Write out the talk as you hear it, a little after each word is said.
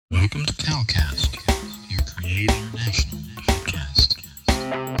Welcome to CalCast, your Create International podcast.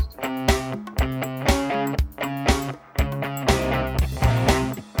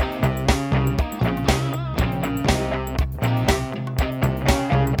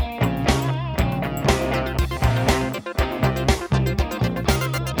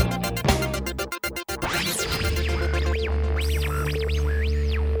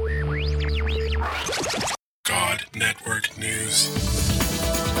 God Network News,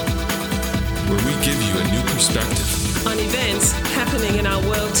 where we give you a new perspective on events happening in our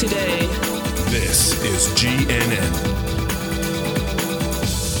world today. This is GNN.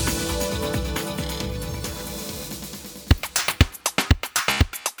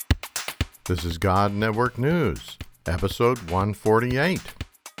 This is God Network News, episode 148.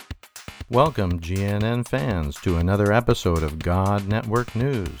 Welcome, GNN fans, to another episode of God Network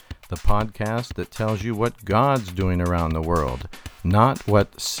News, the podcast that tells you what God's doing around the world. Not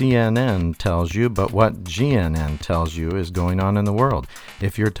what CNN tells you, but what GNN tells you is going on in the world.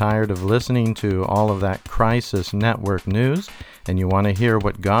 If you're tired of listening to all of that crisis network news and you want to hear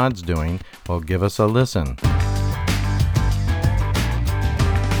what God's doing, well, give us a listen.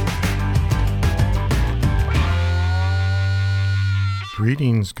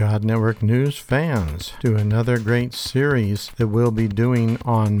 Greetings, God Network News fans, to another great series that we'll be doing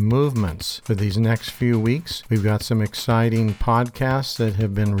on movements. For these next few weeks, we've got some exciting podcasts that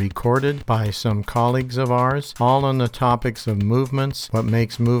have been recorded by some colleagues of ours, all on the topics of movements, what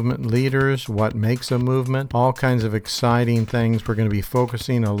makes movement leaders, what makes a movement, all kinds of exciting things. We're going to be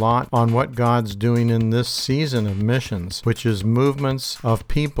focusing a lot on what God's doing in this season of missions, which is movements of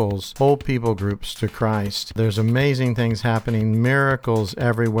peoples, whole people groups to Christ. There's amazing things happening, miracles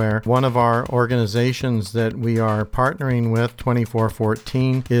everywhere. One of our organizations that we are partnering with,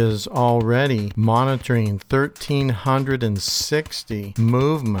 2414, is already monitoring 1,360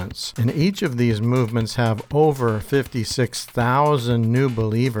 movements, and each of these movements have over 56,000 new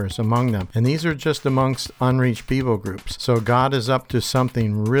believers among them, and these are just amongst unreached people groups. So God is up to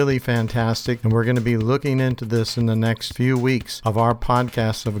something really fantastic, and we're going to be looking into this in the next few weeks of our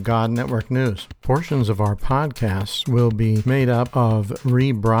podcasts of God Network News. Portions of our podcasts will be made up of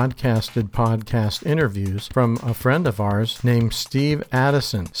rebroadcasted podcast interviews from a friend of ours named Steve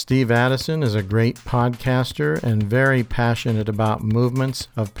Addison. Steve Addison is a great podcaster and very passionate about movements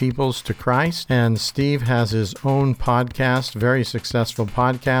of peoples to Christ. And Steve has his own podcast, very successful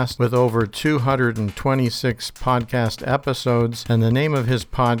podcast, with over 226 podcast episodes. And the name of his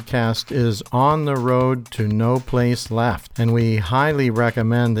podcast is On the Road to No Place Left. And we highly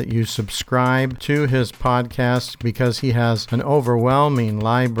recommend that you subscribe to his podcast because he has an overwhelming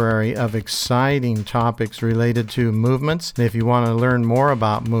library of exciting topics related to movements. And if you want to learn more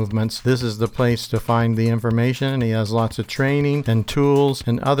about movements, this is the place to find the information. And he has lots of training and tools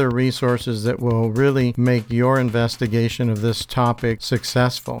and other resources that will really make your investigation of this topic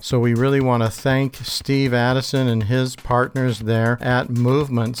successful. So we really want to thank Steve Addison and his partners there at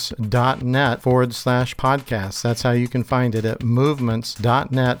movements.net/podcast. That's how you can find it, at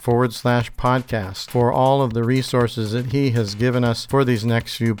movements.net/podcast, for all of the resources that he has given us for these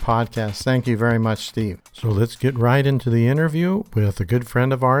next few podcasts. Thank you very much, Steve. So let's get right into the interview with a good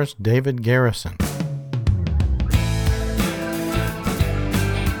friend of ours, David Garrison.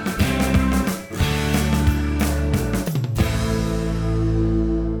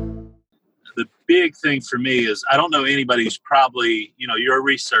 The big thing for me is I don't know anybody who's probably, you're a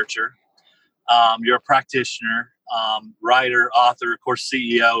researcher, you're a practitioner, writer, author, of course,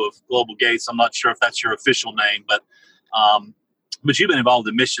 CEO of Global Gates. I'm not sure if that's your official name, but you've been involved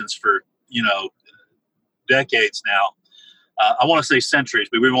in missions for, decades now. I want to say centuries,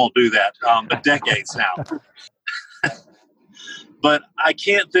 but we won't do that, but decades now. But I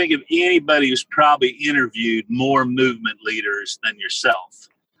can't think of anybody who's probably interviewed more movement leaders than yourself.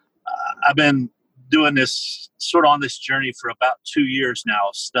 I've been doing this, sort of on this journey for about 2 years now,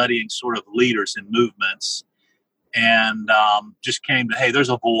 studying sort of leaders in movements, and just came to, hey, there's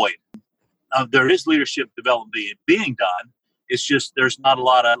a void. There is leadership development being done. It's just there's not a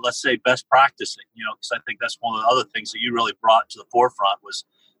lot of, let's say, best practicing, because I think that's one of the other things that you really brought to the forefront was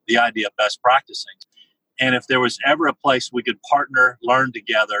the idea of best practicing. And if there was ever a place we could partner, learn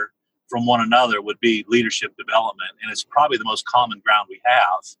together from one another, would be leadership development. And it's probably the most common ground we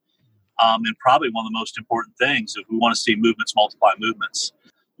have, and probably one of the most important things if we want to see movements multiply movements.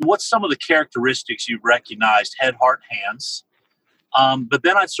 What's some of the characteristics you've recognized, head, heart, hands? But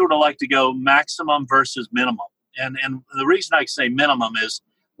then I'd sort of like to go maximum versus minimum. And the reason I say minimum is,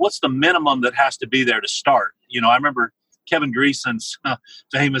 what's the minimum that has to be there to start? I remember Kevin Greason's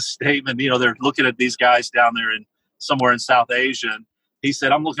famous statement, they're looking at these guys down there somewhere in South Asia, he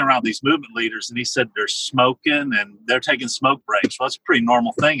said, I'm looking around these movement leaders, and he said they're smoking and they're taking smoke breaks. Well, that's a pretty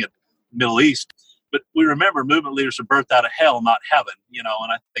normal thing in the Middle East. But we remember movement leaders are birthed out of hell, not heaven, and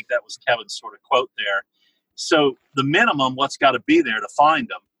I think that was Kevin's sort of quote there. So the minimum, what's got to be there to find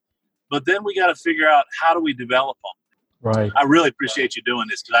them. But then we got to figure out, how do we develop them? Right. I really appreciate you doing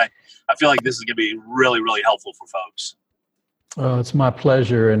this, because I feel like this is going to be really, really helpful for folks. Oh, it's my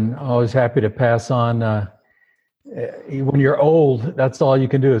pleasure, and always happy to pass on. When you're old, that's all you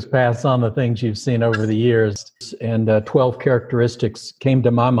can do is pass on the things you've seen over the years. And 12 characteristics came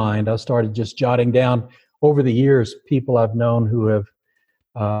to my mind. I started just jotting down over the years people I've known who have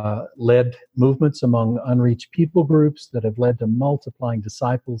led movements among unreached people groups that have led to multiplying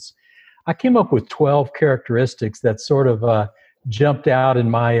disciples. I came up with 12 characteristics that sort of jumped out in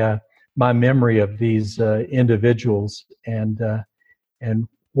my memory of these individuals, and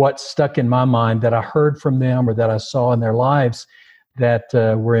what stuck in my mind that I heard from them or that I saw in their lives that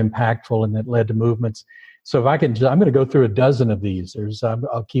were impactful and that led to movements. So if I can, I'm going to go through a dozen of these.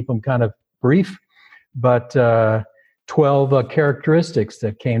 I'll keep them kind of brief, but 12 characteristics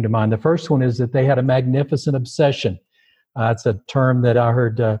that came to mind. The first one is that they had a magnificent obsession. It's a term that I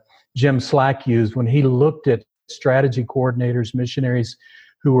heard Jim Slack used when he looked at strategy coordinators, missionaries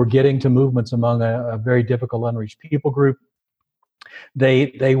who were getting to movements among a very difficult unreached people group.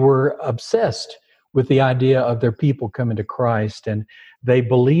 They were obsessed with the idea of their people coming to Christ, and they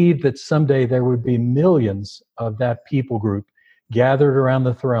believed that someday there would be millions of that people group gathered around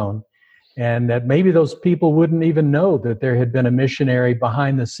the throne, and that maybe those people wouldn't even know that there had been a missionary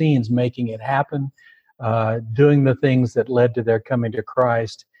behind the scenes making it happen, doing the things that led to their coming to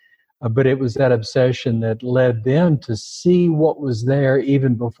Christ. But it was that obsession that led them to see what was there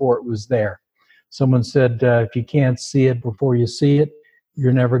even before it was there. Someone said, if you can't see it before you see it,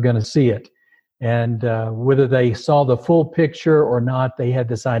 you're never going to see it. And whether they saw the full picture or not, they had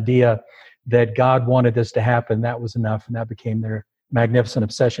this idea that God wanted this to happen. That was enough, and that became their magnificent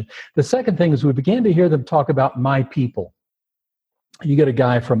obsession. The second thing is we began to hear them talk about my people. You get a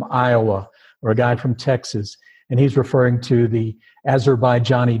guy from Iowa or a guy from Texas, and he's referring to the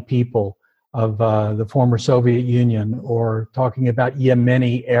Azerbaijani people of the former Soviet Union, or talking about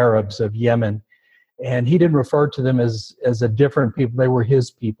Yemeni Arabs of Yemen. And he didn't refer to them as a different people. They were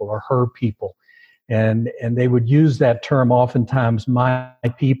his people or her people. And they would use that term oftentimes, my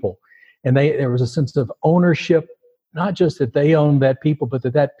people. And there was a sense of ownership, not just that they owned that people, but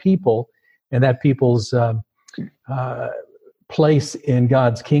that people and that people's place in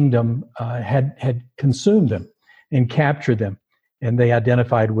God's kingdom had consumed them and captured them, and they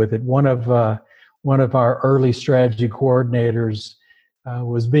identified with it. One of our early strategy coordinators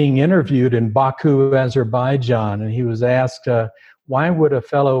was being interviewed in Baku, Azerbaijan, and he was asked, why would a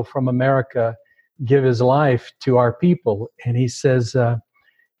fellow from America give his life to our people? And he says,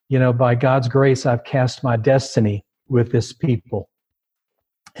 by God's grace, I've cast my destiny with this people.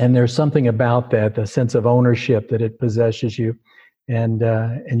 And there's something about that, the sense of ownership, that it possesses you, and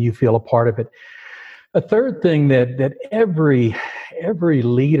you feel a part of it. A third thing that every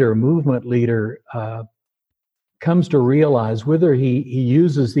leader, movement leader, comes to realize, whether he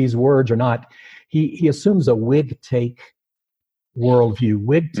uses these words or not, he assumes a wig-take worldview.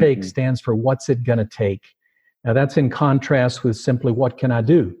 Wig-take stands for what's it going to take. Now that's in contrast with simply what can I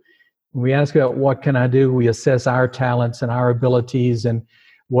do. When we ask about what can I do, we assess our talents and our abilities and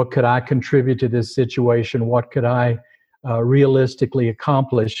what could I contribute to this situation, what could I realistically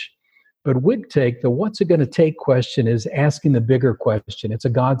accomplish. But wig-take, the what's it going to take question, is asking the bigger question. It's a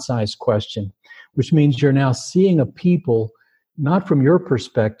God-sized question, which means you're now seeing a people not from your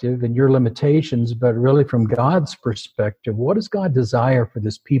perspective and your limitations, but really from God's perspective. What does God desire for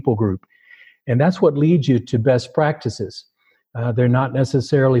this people group? And that's what leads you to best practices. They're not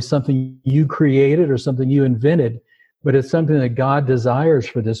necessarily something you created or something you invented, but it's something that God desires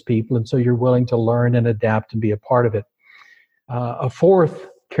for this people, and so you're willing to learn and adapt and be a part of it. A fourth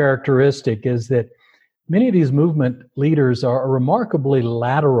characteristic is that many of these movement leaders are remarkably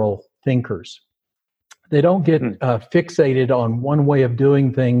lateral thinkers. They don't get fixated on one way of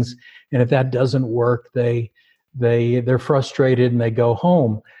doing things, and if that doesn't work, they're frustrated and they go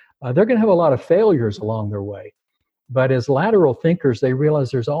home. They're going to have a lot of failures along their way. But as lateral thinkers, they realize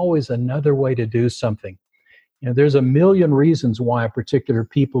there's always another way to do something. There's a million reasons why a particular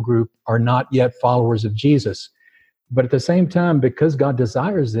people group are not yet followers of Jesus. But at the same time, because God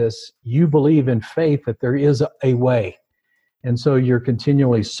desires this, you believe in faith that there is a way. And so you're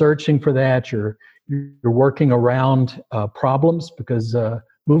continually searching for that. You're working around problems, because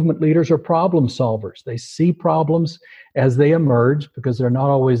movement leaders are problem solvers. They see problems as they emerge, because they're not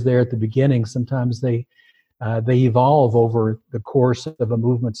always there at the beginning. Sometimes they They evolve over the course of a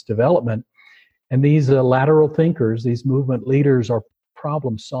movement's development. And these lateral thinkers, these movement leaders, are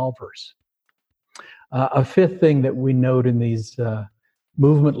problem solvers. A fifth thing that we note in these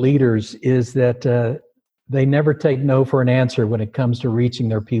movement leaders is that they never take no for an answer when it comes to reaching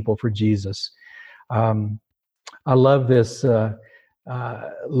their people for Jesus. I love this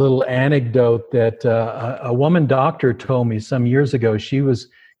little anecdote that a woman doctor told me some years ago. She was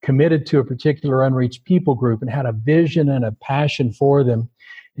committed to a particular unreached people group and had a vision and a passion for them.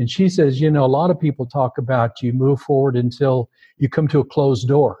 And she says, a lot of people talk about you move forward until you come to a closed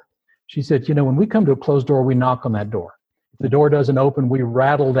door. She said, when we come to a closed door, we knock on that door. If the door doesn't open, we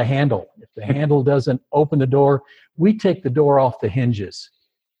rattle the handle. If the handle doesn't open the door, we take the door off the hinges,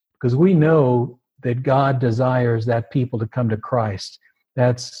 because we know that God desires that people to come to Christ.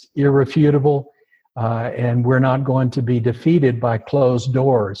 That's irrefutable, and we're not going to be defeated by closed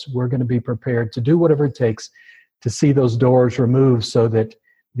doors. We're going to be prepared to do whatever it takes to see those doors removed so that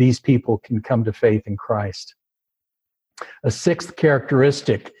these people can come to faith in Christ. A sixth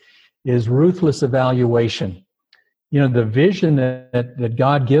characteristic is ruthless evaluation. The vision that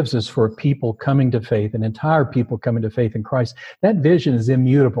God gives us for people coming to faith, an entire people coming to faith in Christ, that vision is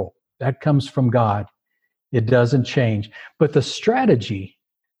immutable. That comes from God. It doesn't change. But the strategy,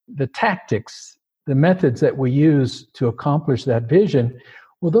 the tactics, the methods that we use to accomplish that vision,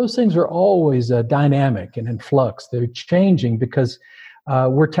 well, those things are always dynamic and in flux. They're changing because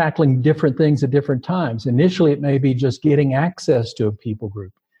we're tackling different things at different times. Initially, it may be just getting access to a people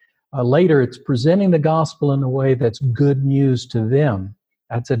group. Later, it's presenting the gospel in a way that's good news to them.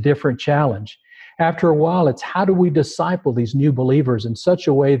 That's a different challenge. After a while, it's how do we disciple these new believers in such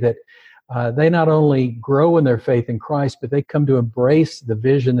a way that they not only grow in their faith in Christ, but they come to embrace the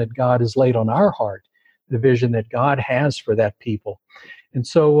vision that God has laid on our heart, the vision that God has for that people. And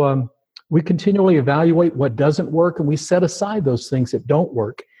so we continually evaluate what doesn't work, and we set aside those things that don't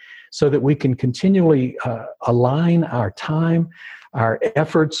work so that we can continually align our time, our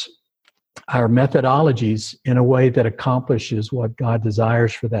efforts, our methodologies in a way that accomplishes what God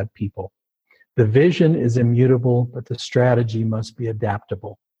desires for that people. The vision is immutable, but the strategy must be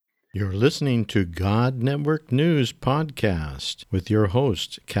adaptable. You're listening to God Network News Podcast with your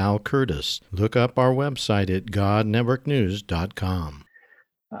host, Cal Curtis. Look up our website at godnetworknews.com.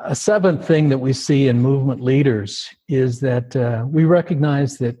 A seventh thing that we see in movement leaders is that we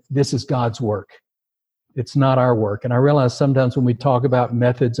recognize that this is God's work. It's not our work. And I realize sometimes when we talk about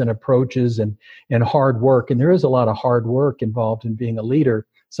methods and approaches and hard work, and there is a lot of hard work involved in being a leader,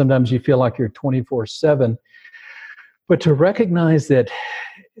 sometimes you feel like you're 24/7. But to recognize that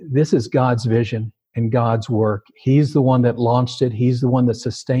this is God's vision and God's work. He's the one that launched it. He's the one that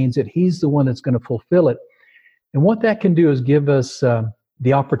sustains it. He's the one that's going to fulfill it. And what that can do is give us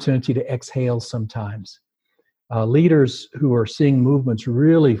the opportunity to exhale sometimes. Leaders who are seeing movements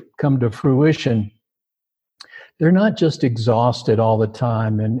really come to fruition, they're not just exhausted all the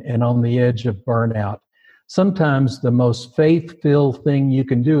time and on the edge of burnout. Sometimes the most faith-filled thing you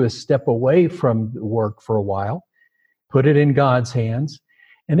can do is step away from the work for a while, put it in God's hands,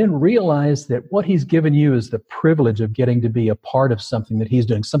 and then realize that what He's given you is the privilege of getting to be a part of something that He's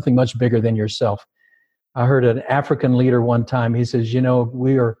doing, something much bigger than yourself. I heard an African leader one time, he says,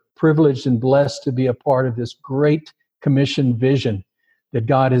 we are privileged and blessed to be a part of this great commission vision that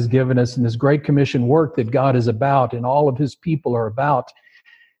God has given us, and this great commission work that God is about and all of His people are about.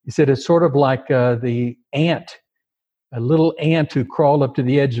 He said it's sort of like the ant, a little ant who crawled up to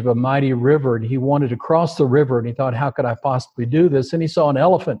the edge of a mighty river, and he wanted to cross the river, and he thought, how could I possibly do this? And he saw an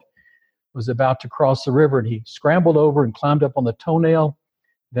elephant was about to cross the river, and he scrambled over and climbed up on the toenail,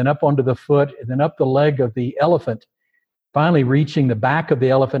 then up onto the foot, and then up the leg of the elephant. Finally, reaching the back of the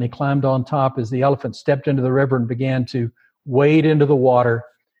elephant, he climbed on top as the elephant stepped into the river and began to wade into the water,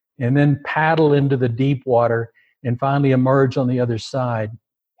 and then paddle into the deep water, and finally emerge on the other side.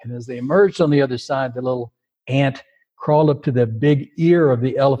 And as they emerged on the other side, the little ant crawled up to the big ear of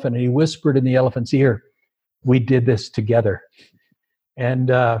the elephant, and he whispered in the elephant's ear, "We did this together."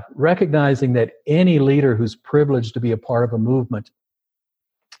 And recognizing that any leader who's privileged to be a part of a movement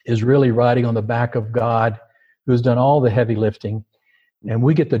is really riding on the back of God, who's done all the heavy lifting. And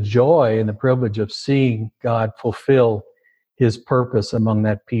we get the joy and the privilege of seeing God fulfill His purpose among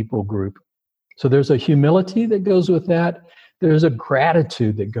that people group. So there's a humility that goes with that. There's a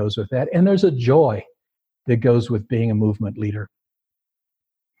gratitude that goes with that. And there's a joy that goes with being a movement leader.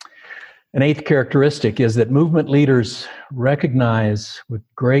 An eighth characteristic is that movement leaders recognize with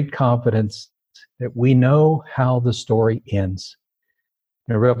great confidence that we know how the story ends.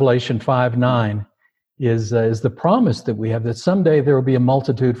 In Revelation 5:9, is the promise that we have that someday there will be a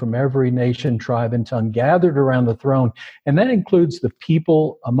multitude from every nation, tribe, and tongue gathered around the throne. And that includes the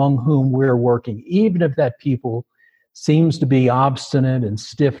people among whom we're working, even if that people seems to be obstinate and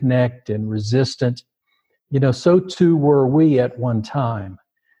stiff-necked and resistant. So too were we at one time.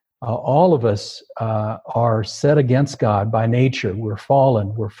 All of us are set against God by nature. We're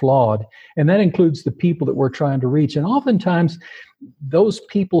fallen, we're flawed, and that includes the people that we're trying to reach. And oftentimes, those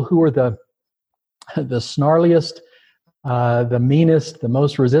people who are the snarliest, the meanest, the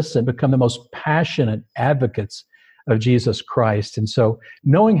most resistant become the most passionate advocates of Jesus Christ. And so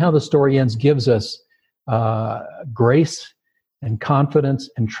knowing how the story ends gives us grace and confidence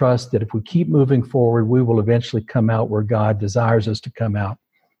and trust that if we keep moving forward, we will eventually come out where God desires us to come out.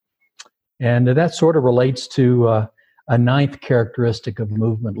 And that sort of relates to a ninth characteristic of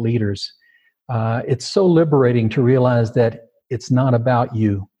movement leaders. It's so liberating to realize that it's not about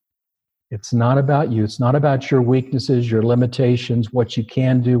you. It's not about you. It's not about your weaknesses, your limitations, what you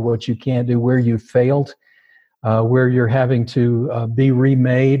can do, what you can't do, where you failed, where you're having to be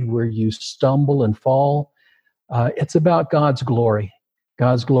remade, where you stumble and fall. It's about God's glory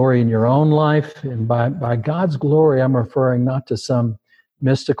in your own life. And by God's glory, I'm referring not to some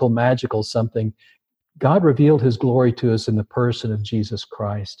mystical, magical something. God revealed his glory to us in the person of Jesus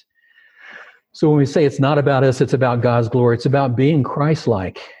Christ. So when we say it's not about us, it's about God's glory. It's about being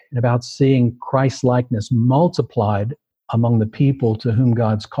Christ-like and about seeing Christ-likeness multiplied among the people to whom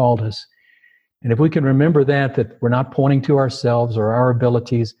God's called us. And if we can remember that we're not pointing to ourselves or our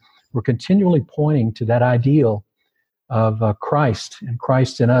abilities, we're continually pointing to that ideal of Christ, and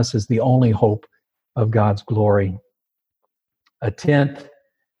Christ in us is the only hope of God's glory. A 10th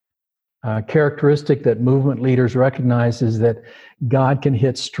characteristic that movement leaders recognize is that God can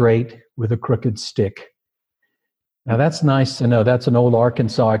hit straight with a crooked stick. Now that's nice to know. That's an old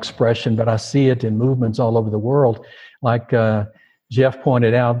Arkansas expression, but I see it in movements all over the world. Like Jeff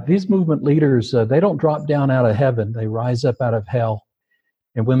pointed out, these movement leaders, they don't drop down out of heaven. They rise up out of hell.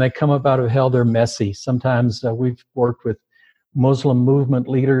 And when they come up out of hell, they're messy. Sometimes we've worked with Muslim movement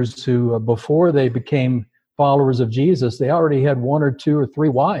leaders who, before they became followers of Jesus, they already had 1 or 2 or 3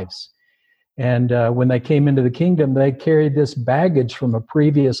 wives. And when they came into the kingdom, they carried this baggage from a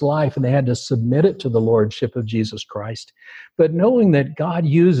previous life, and they had to submit it to the lordship of Jesus Christ. But knowing that God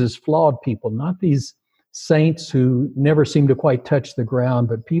uses flawed people, not these saints who never seem to quite touch the ground,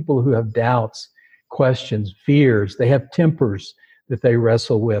 but people who have doubts, questions, fears, they have tempers that they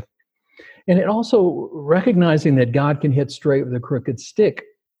wrestle with. And it also, recognizing that God can hit straight with a crooked stick,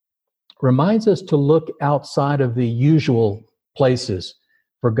 reminds us to look outside of the usual places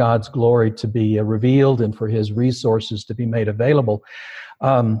for God's glory to be revealed and for his resources to be made available.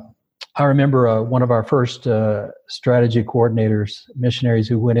 I remember one of our first strategy coordinators, missionaries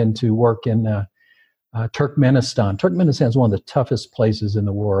who went into work in Turkmenistan. Turkmenistan is one of the toughest places in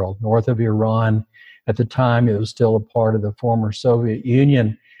the world, north of Iran. At the time, it was still a part of the former Soviet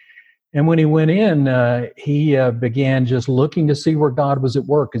Union. And when he went in, he began just looking to see where God was at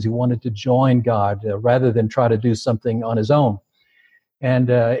work, because he wanted to join God rather than try to do something on his own.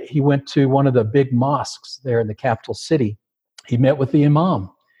 And he went to one of the big mosques there in the capital city. He met with the imam,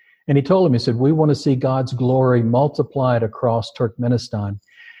 and he told him, he said, "We want to see God's glory multiplied across Turkmenistan."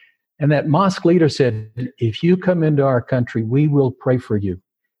 And that mosque leader said, "If you come into our country, we will pray for you,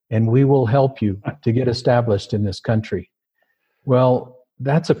 and we will help you to get established in this country." Well,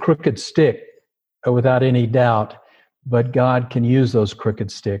 that's a crooked stick, without any doubt, but God can use those crooked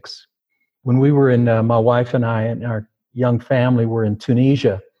sticks. When we were in, my wife and I and our young family were in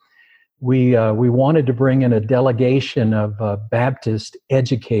Tunisia, we wanted to bring in a delegation of Baptist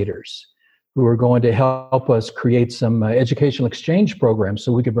educators who were going to help us create some educational exchange programs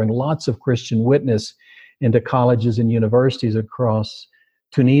so we could bring lots of Christian witness into colleges and universities across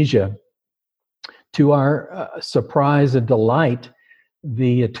Tunisia. To our surprise and delight,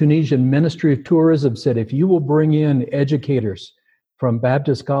 the Tunisian Ministry of Tourism said, "If you will bring in educators from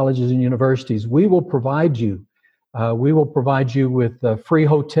Baptist colleges and universities, we will provide you with free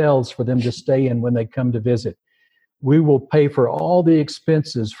hotels for them to stay in when they come to visit. We will pay for all the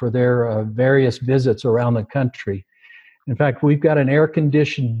expenses for their various visits around the country. In fact, we've got an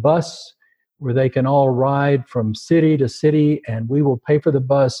air-conditioned bus where they can all ride from city to city, and we will pay for the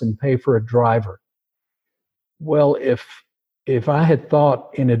bus and pay for a driver." Well, if I had thought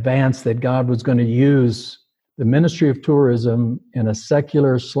in advance that God was going to use the Ministry of Tourism in a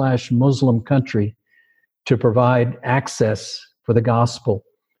secular/Muslim country to provide access for the gospel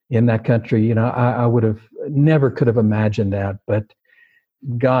in that country, I would have never could have imagined that. But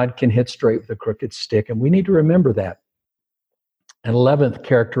God can hit straight with a crooked stick, and we need to remember that. An 11th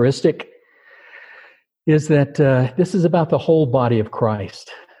characteristic is that this is about the whole body of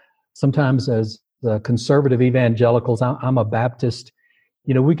Christ. Sometimes as conservative evangelicals, I'm a Baptist,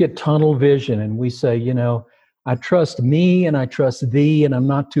 we get tunnel vision and we say, I trust me and I trust thee, and I'm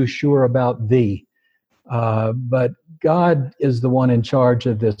not too sure about thee. But God is the one in charge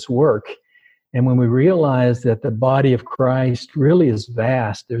of this work. And when we realize that the body of Christ really is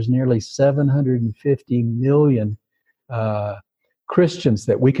vast, there's nearly 750 million Christians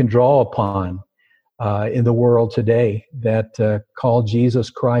that we can draw upon in the world today that call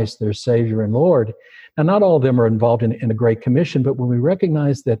Jesus Christ their Savior and Lord. Now, not all of them are involved in the Great Commission, but when we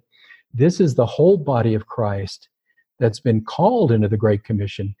recognize that this is the whole body of Christ that's been called into the Great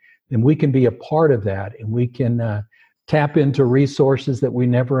Commission, then we can be a part of that, and we can tap into resources that we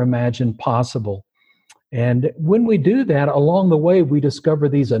never imagined possible. And when we do that, along the way, we discover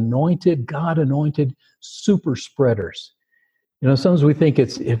these God-anointed super spreaders. Sometimes we think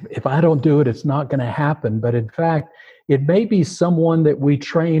if I don't do it, it's not going to happen. But in fact, it may be someone that we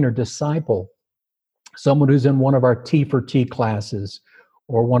train or disciple, someone who's in one of our T for T classes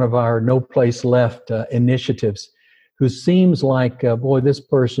or one of our No Place Left initiatives, who seems like, boy, this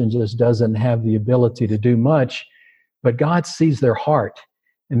person just doesn't have the ability to do much, but God sees their heart,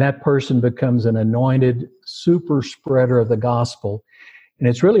 and that person becomes an anointed super spreader of the gospel. And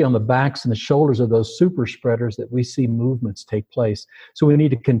it's really on the backs and the shoulders of those super spreaders that we see movements take place. So we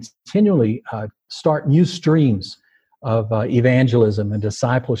need to continually start new streams of evangelism and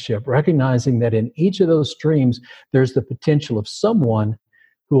discipleship, recognizing that in each of those streams, there's the potential of someone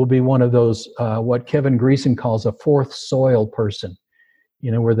who will be one of those, what Kevin Greason calls a fourth soil person,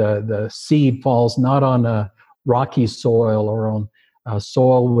 where the seed falls not on a rocky soil or on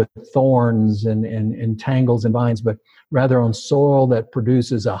soil with thorns and tangles and vines, but rather on soil that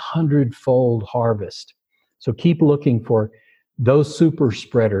produces 100-fold harvest. So keep looking for those super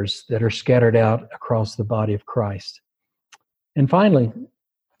spreaders that are scattered out across the body of Christ. And finally,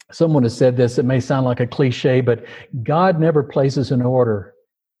 someone has said this, it may sound like a cliche, but God never places an order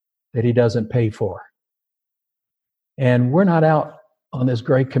that he doesn't pay for. And we're not out on this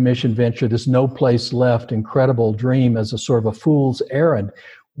Great Commission venture, this No Place Left incredible dream as a sort of a fool's errand.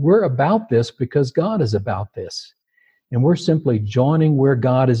 We're about this because God is about this. And we're simply joining where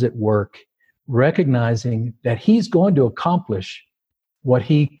God is at work, recognizing that he's going to accomplish what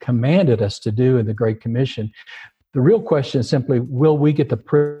he commanded us to do in the Great Commission. The real question is simply, will we get the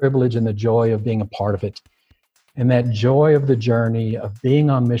privilege and the joy of being a part of it? And that joy of the journey of being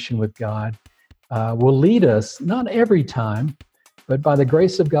on mission with God will lead us, not every time, but by the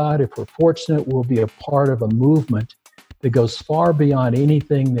grace of God, if we're fortunate, we'll be a part of a movement that goes far beyond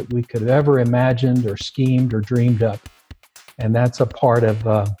anything that we could have ever imagined or schemed or dreamed up. And that's a part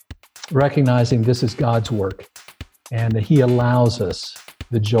of recognizing this is God's work, and that he allows us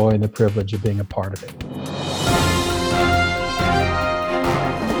the joy and the privilege of being a part of it.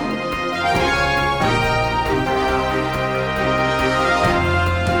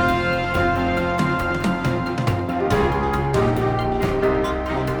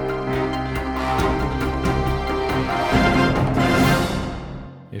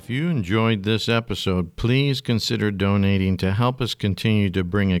 If you enjoyed this episode, please consider donating to help us continue to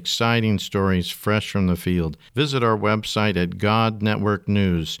bring exciting stories fresh from the field. Visit our website at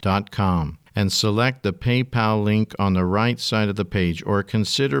godnetworknews.com and select the PayPal link on the right side of the page, or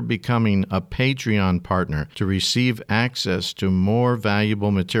consider becoming a Patreon partner to receive access to more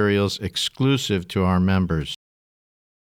valuable materials exclusive to our members.